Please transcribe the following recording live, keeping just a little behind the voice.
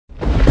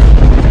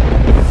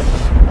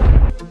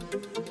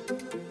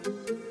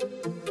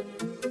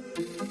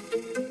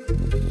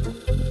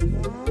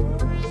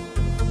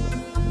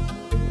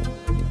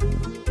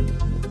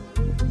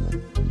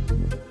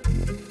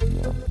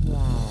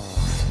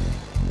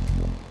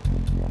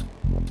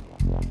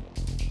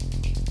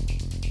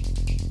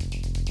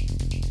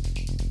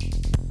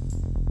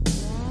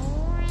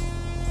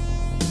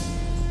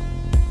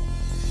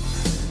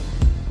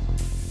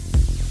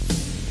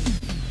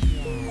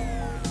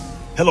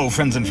Hello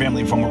friends and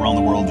family from around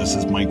the world, this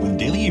is Mike with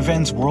Daily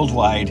Events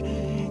Worldwide,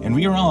 and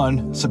we are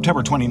on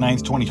September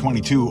 29th,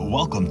 2022.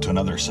 Welcome to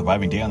another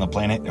surviving day on the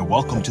planet, and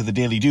welcome to the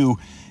Daily Do,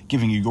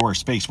 giving you your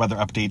space weather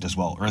update as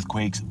well,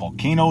 earthquakes,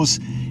 volcanoes,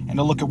 and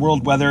a look at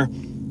world weather.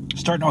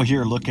 Starting out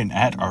here looking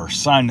at our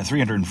sun,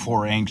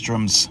 304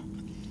 angstroms,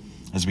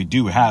 as we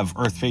do have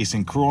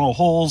Earth-facing coronal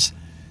holes,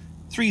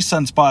 3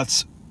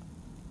 sunspots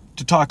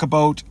to talk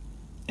about,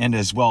 and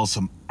as well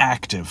some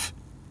active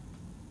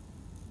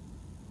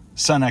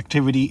sun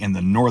activity in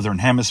the northern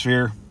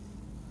hemisphere.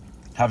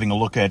 Having a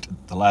look at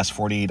the last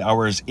 48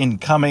 hours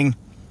incoming.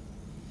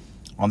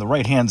 On the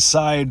right hand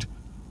side,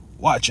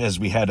 watch as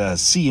we had a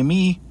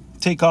CME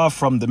take off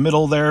from the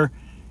middle there,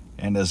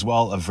 and as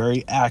well a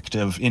very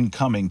active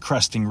incoming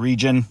cresting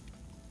region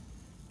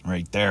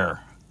right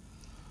there.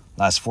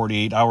 Last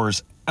 48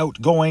 hours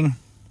outgoing,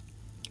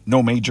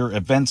 no major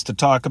events to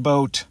talk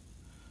about.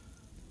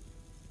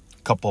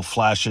 A couple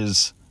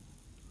flashes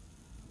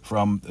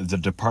from the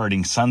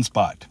departing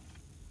sunspot.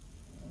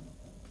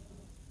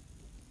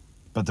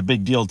 But the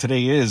big deal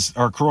today is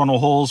our coronal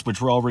holes,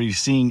 which we're already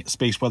seeing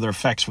space weather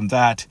effects from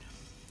that,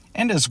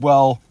 and as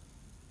well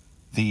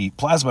the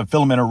plasma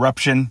filament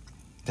eruption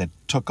that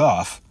took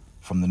off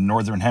from the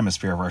northern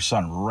hemisphere of our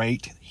sun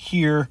right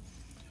here.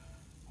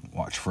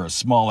 Watch for a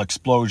small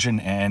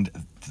explosion and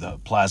the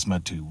plasma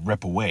to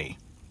rip away.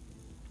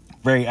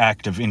 Very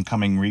active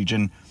incoming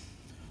region.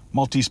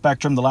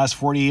 Multi-spectrum, the last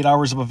 48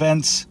 hours of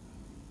events.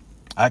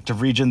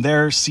 Active region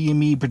there,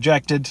 CME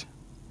projected.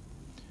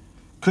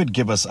 Could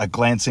give us a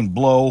glancing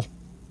blow,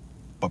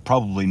 but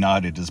probably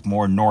not. It is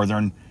more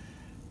northern,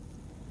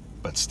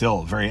 but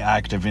still very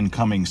active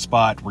incoming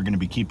spot. We're going to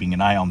be keeping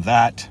an eye on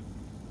that.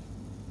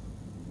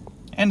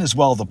 And as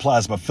well the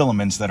plasma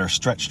filaments that are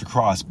stretched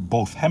across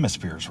both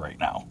hemispheres right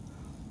now.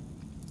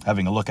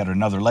 Having a look at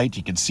another light,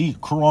 you can see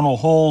coronal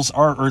holes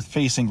are Earth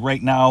facing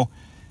right now,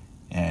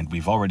 and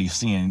we've already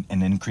seen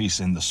an increase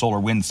in the solar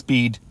wind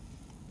speed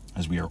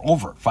as we are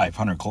over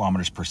 500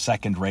 kilometers per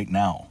second right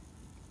now.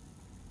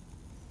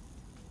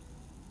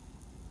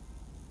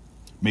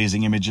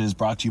 Amazing images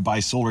brought to you by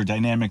Solar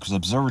Dynamics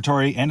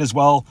Observatory, and as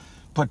well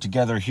put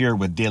together here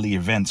with Daily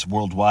Events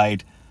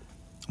Worldwide.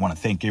 I want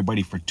to thank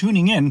everybody for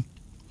tuning in.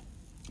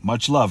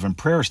 Much love and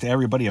prayers to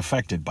everybody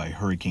affected by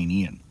Hurricane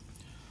Ian.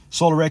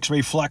 Solar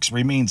X-ray flux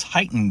remains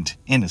heightened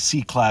in a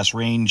C-class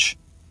range.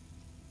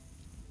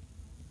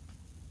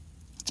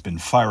 It's been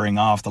firing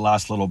off the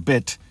last little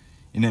bit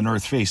in an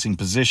Earth-facing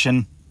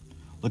position.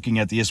 Looking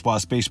at the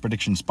ISWA Space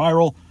Prediction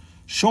Spiral,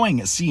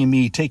 showing a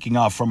CME taking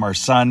off from our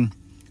sun,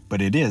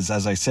 but it is,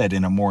 as I said,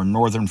 in a more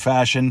northern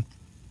fashion,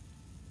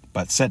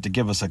 but set to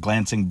give us a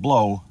glancing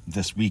blow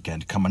this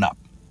weekend coming up.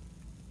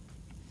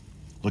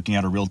 Looking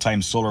at a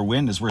real-time solar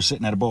wind, as we're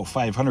sitting at about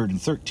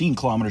 513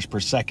 kilometers per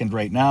second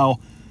right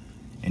now,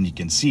 and you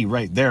can see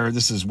right there,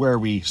 this is where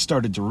we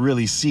started to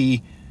really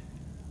see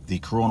the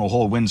coronal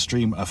hole wind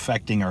stream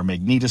affecting our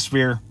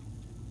magnetosphere.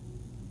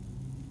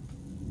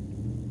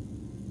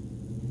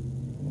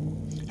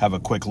 Have a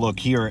quick look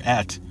here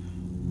at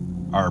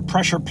our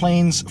pressure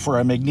planes for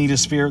our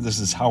magnetosphere. This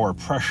is how our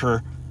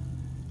pressure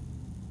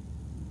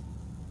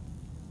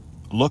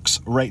looks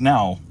right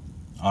now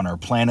on our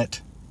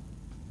planet.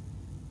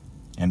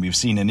 And we've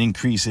seen an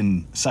increase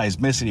in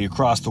seismicity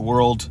across the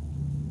world.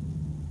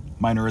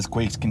 Minor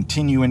earthquakes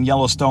continue in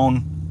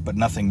Yellowstone, but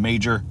nothing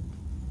major.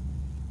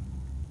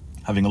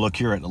 Having a look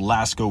here at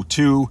LASCO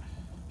 2,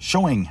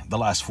 showing the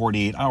last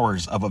 48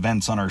 hours of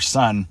events on our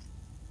sun.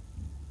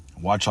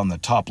 Watch on the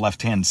top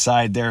left-hand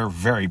side there,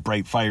 very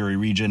bright fiery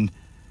region,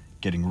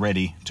 getting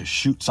ready to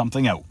shoot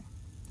something out.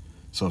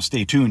 So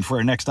stay tuned for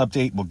our next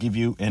update. We'll give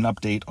you an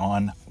update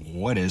on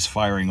what is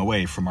firing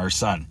away from our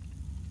sun.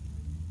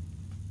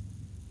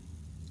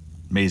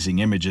 Amazing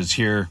images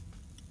here.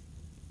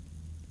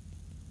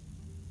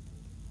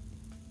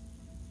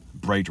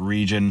 Bright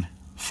region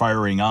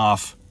firing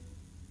off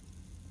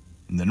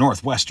in the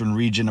northwestern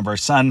region of our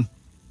sun.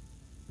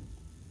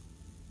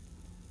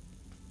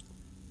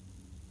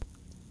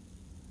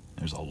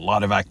 There's a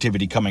lot of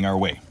activity coming our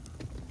way.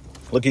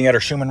 Looking at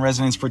our Schumann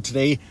resonance for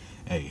today,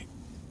 a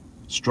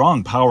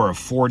strong power of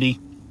 40.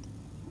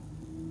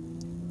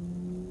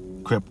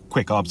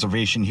 Quick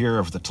observation here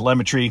of the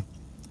telemetry.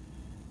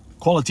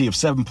 Quality of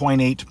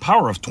 7.8,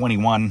 power of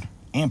 21,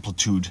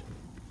 amplitude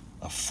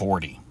of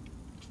 40.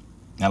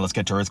 Now let's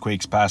get to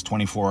earthquakes past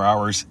 24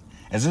 hours.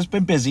 As it's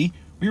been busy,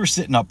 we were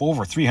sitting up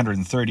over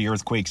 330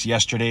 earthquakes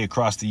yesterday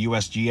across the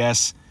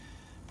USGS.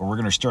 But we're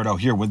going to start out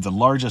here with the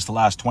largest the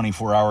last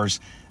 24 hours.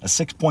 A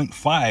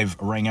 6.5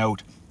 rang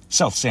out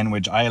South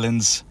Sandwich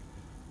Islands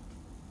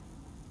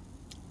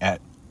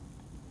at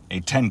a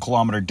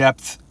 10-kilometer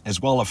depth, as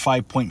well as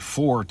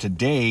 5.4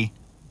 today.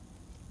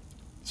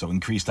 So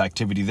increased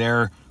activity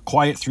there.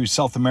 Quiet through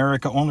South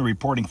America, only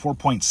reporting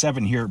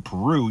 4.7 here at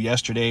Peru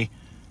yesterday.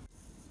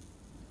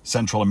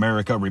 Central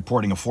America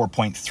reporting a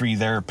 4.3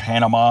 there.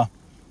 Panama,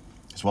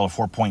 as well as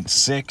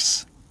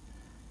 4.6.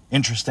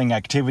 Interesting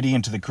activity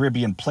into the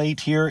Caribbean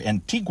plate here.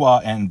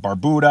 Antigua and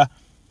Barbuda,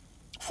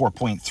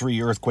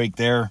 4.3 earthquake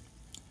there.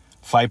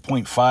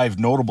 5.5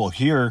 notable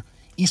here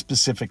East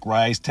Pacific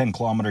rise,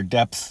 10-kilometer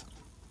depth.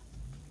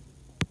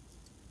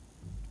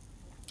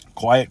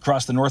 Quiet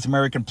across the North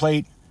American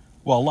plate.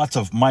 Well, lots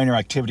of minor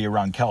activity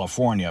around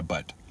California,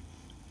 but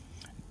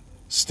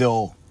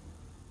still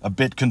a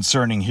bit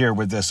concerning here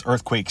with this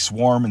earthquake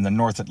swarm in the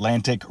North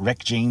Atlantic.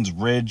 Rick James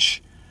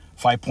Ridge,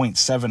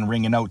 5.7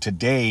 ringing out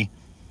today.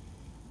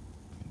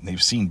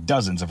 They've seen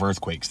dozens of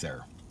earthquakes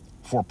there.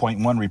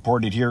 4.1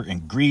 reported here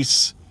in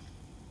Greece.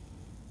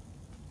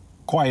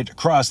 Quiet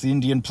across the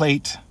Indian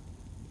plate.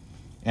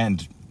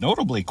 And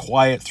notably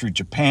quiet through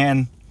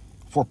Japan.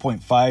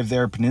 4.5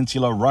 there,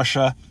 Peninsula,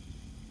 Russia.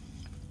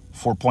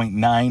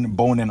 4.9,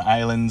 Bonin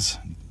Islands,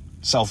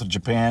 south of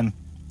Japan.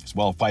 As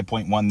well,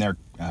 5.1 there,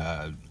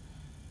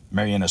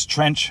 Marianas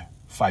Trench.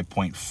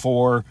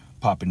 5.4,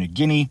 Papua New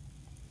Guinea.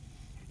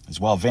 As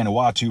well,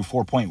 Vanuatu,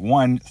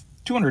 4.1,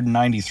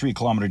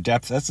 293-kilometer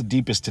depth. That's the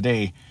deepest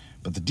today,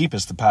 but the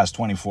deepest the past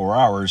 24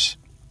 hours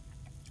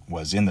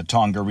was in the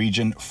Tonga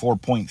region,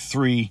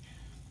 4.3,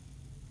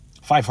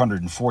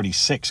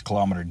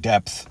 546-kilometer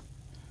depth,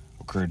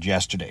 occurred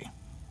yesterday.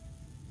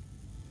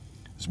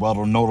 As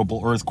well,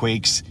 notable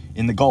earthquakes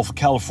in the Gulf of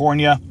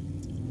California,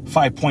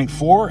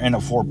 5.4 and a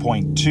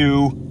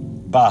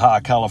 4.2, Baja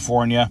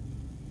California.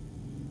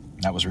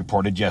 That was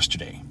reported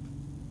yesterday.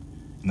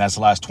 And that's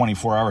the last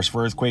 24 hours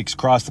for earthquakes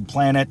across the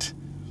planet.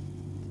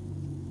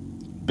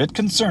 Bit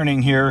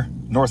concerning here,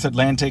 North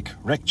Atlantic,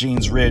 Rick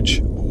James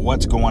Ridge,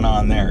 what's going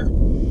on there?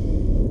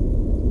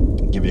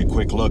 Give you a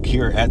quick look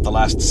here at the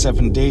last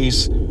 7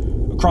 days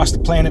across the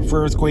planet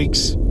for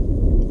earthquakes.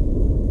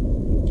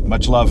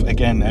 Much love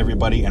again,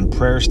 everybody, and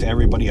prayers to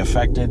everybody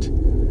affected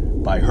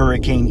by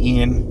Hurricane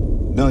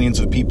Ian. Millions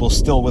of people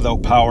still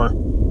without power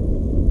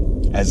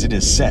as it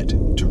is set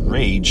to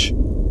rage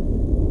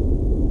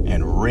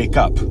and rake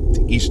up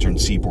the eastern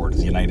seaboard of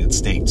the United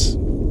States.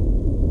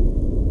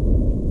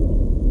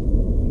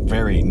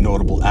 Very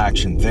notable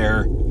action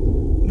there.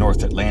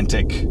 North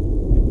Atlantic.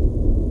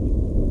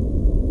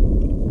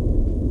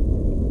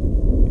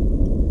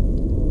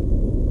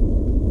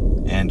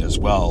 And as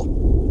well,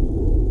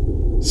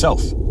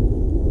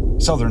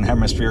 southern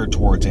hemisphere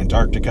towards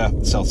Antarctica,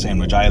 South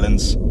Sandwich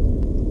Islands.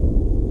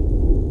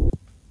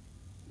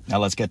 Now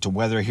let's get to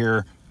weather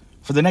here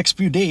for the next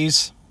few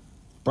days.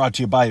 Brought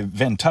to you by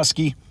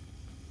Ventusky.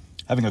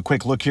 Having a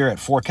quick look here at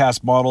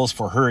forecast models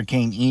for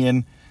Hurricane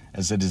Ian,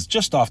 as it is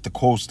just off the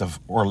coast of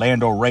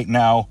Orlando right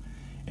now,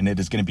 and it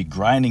is going to be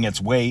grinding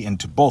its way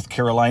into both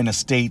Carolina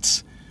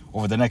states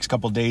over the next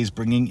couple days,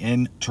 bringing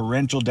in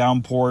torrential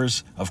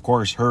downpours, of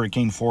course,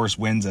 hurricane force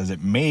winds, as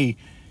it may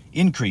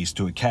increase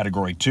to a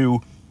Category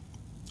 2.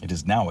 It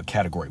is now a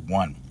Category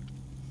 1.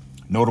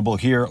 Notable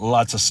here,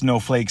 lots of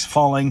snowflakes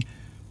falling,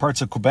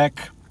 parts of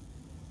Quebec.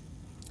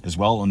 As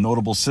well, a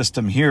notable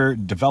system here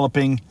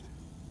developing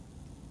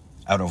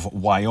out of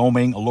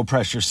Wyoming, a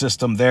low-pressure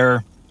system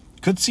there.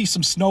 Could see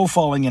some snow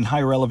falling in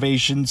higher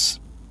elevations.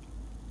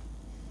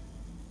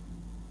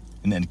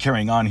 And then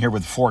carrying on here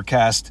with the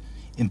forecast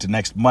into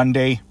next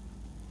Monday.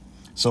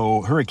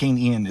 So Hurricane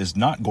Ian is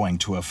not going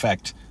to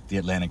affect the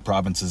Atlantic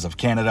provinces of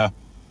Canada.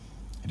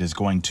 It is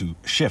going to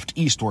shift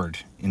eastward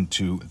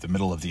into the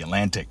middle of the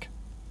Atlantic.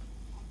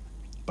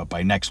 But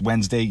by next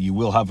Wednesday, you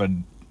will have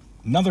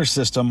another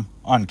system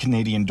on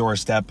Canadian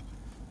doorstep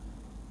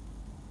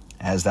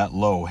as that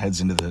low heads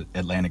into the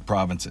Atlantic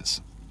provinces.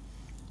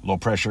 Low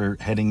pressure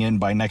heading in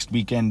by next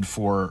weekend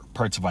for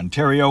parts of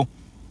Ontario.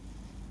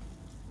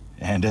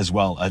 And as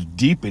well, a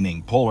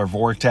deepening polar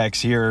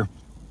vortex here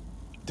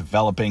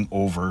developing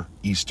over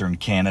eastern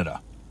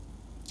Canada.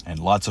 And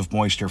lots of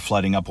moisture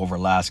flooding up over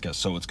Alaska.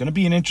 So it's going to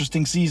be an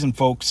interesting season,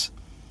 folks.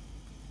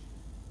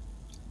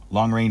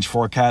 Long-range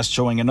forecast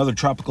showing another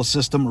tropical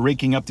system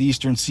raking up the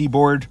eastern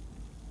seaboard.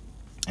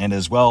 And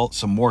as well,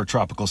 some more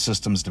tropical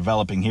systems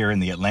developing here in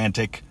the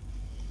Atlantic.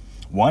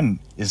 One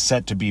is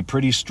set to be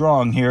pretty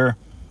strong here,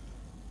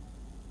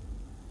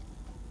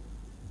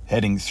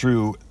 heading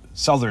through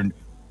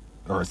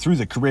through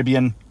the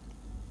Caribbean,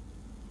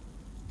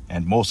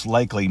 and most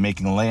likely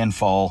making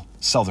landfall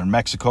southern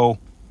Mexico,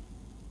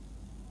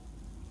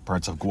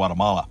 parts of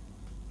Guatemala.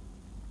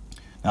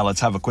 Now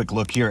let's have a quick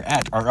look here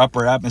at our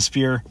upper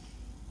atmosphere.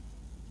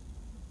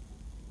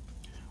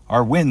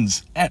 Our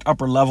winds at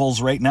upper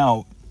levels right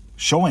now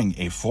showing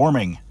a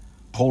forming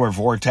polar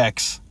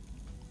vortex.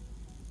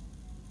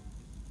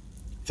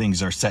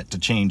 Things are set to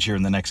change here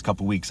in the next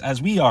couple weeks.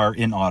 As we are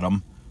in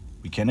autumn,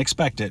 we can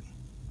expect it,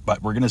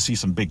 but we're going to see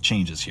some big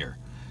changes here.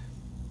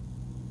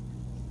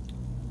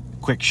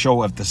 Quick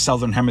show of the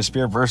southern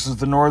hemisphere versus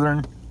the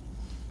northern.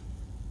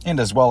 And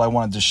as well, I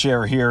wanted to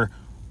share here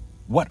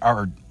what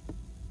our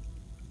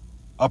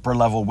upper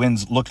level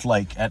winds looked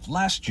like at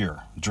last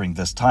year during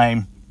this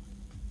time.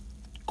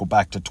 Go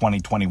back to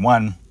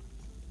 2021,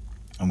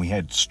 and we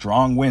had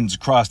strong winds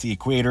across the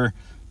equator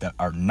that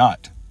are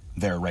not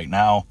there right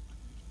now.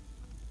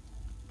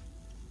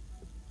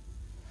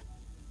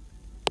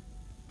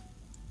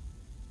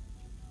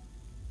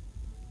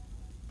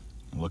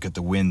 Look at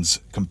the winds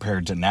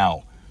compared to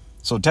now.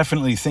 So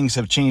definitely things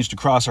have changed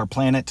across our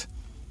planet.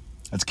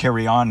 Let's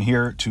carry on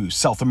here to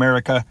South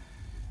America.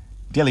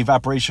 Daily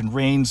evaporation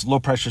rains, low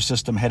pressure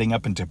system heading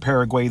up into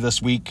Paraguay this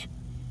week.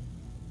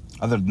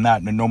 Other than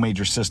that, no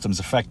major systems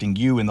affecting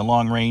you in the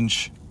long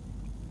range.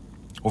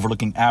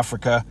 Overlooking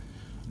Africa,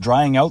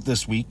 drying out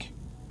this week,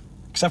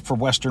 except for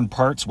western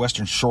parts,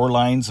 western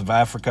shorelines of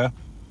Africa.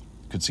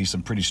 Could see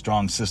some pretty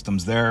strong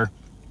systems there.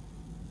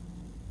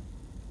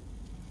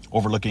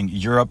 Overlooking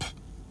Europe,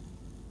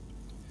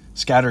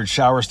 scattered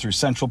showers through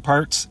central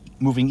parts,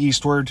 moving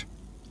eastward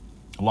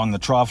along the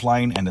trough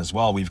line, and as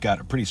well, we've got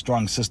a pretty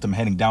strong system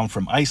heading down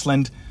from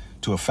Iceland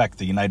to affect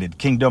the United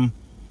Kingdom,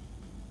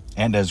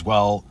 and as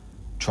well,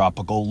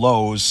 tropical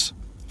lows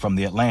from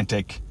the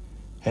Atlantic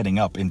heading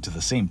up into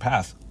the same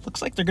path.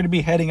 Looks like they're going to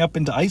be heading up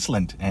into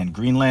Iceland and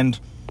Greenland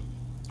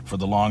for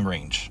the long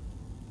range.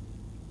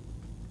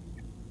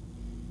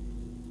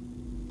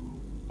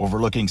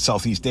 Overlooking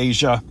Southeast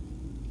Asia,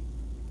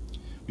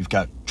 we've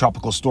got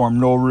Tropical Storm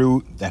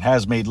Noru that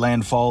has made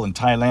landfall in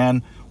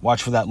Thailand.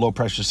 Watch for that low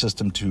pressure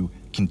system to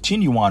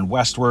continue on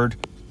westward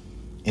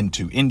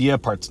into India,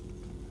 parts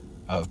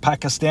of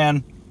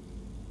Pakistan.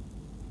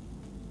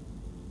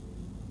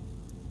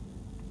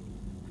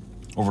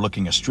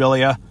 Overlooking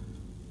Australia,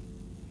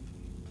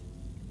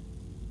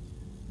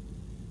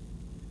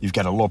 you've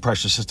got a low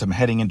pressure system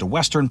heading into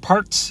western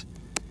parts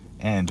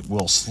and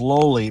will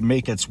slowly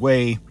make its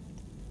way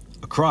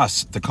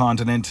across the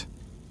continent,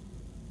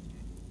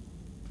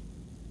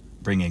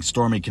 bringing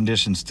stormy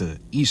conditions to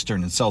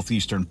eastern and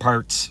southeastern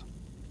parts.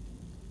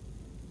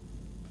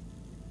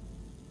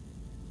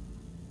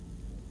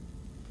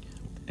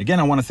 Again,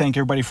 I want to thank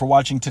everybody for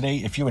watching today.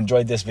 If you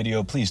enjoyed this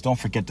video, please don't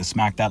forget to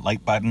smack that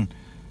like button,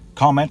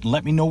 comment, and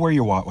let me know where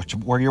you're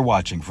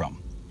watching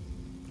from.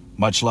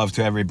 Much love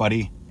to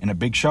everybody, and a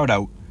big shout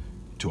out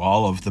to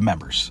all of the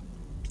members.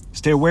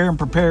 Stay aware and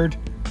prepared,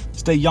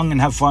 stay young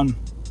and have fun,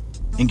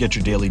 and get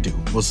your daily due.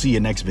 We'll see you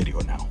next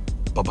video now.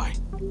 Bye-bye.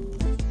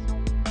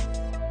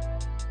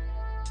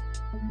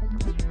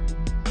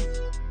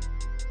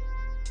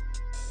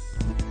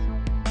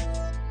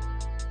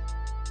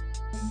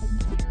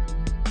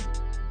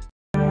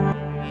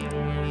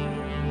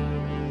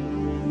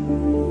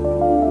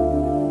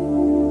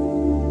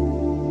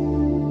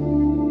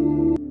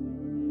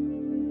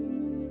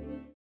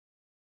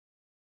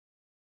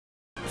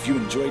 If you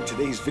enjoyed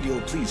today's video,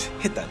 please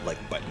hit that like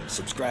button,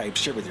 subscribe,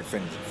 share with your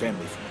friends and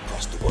family from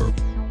across the world.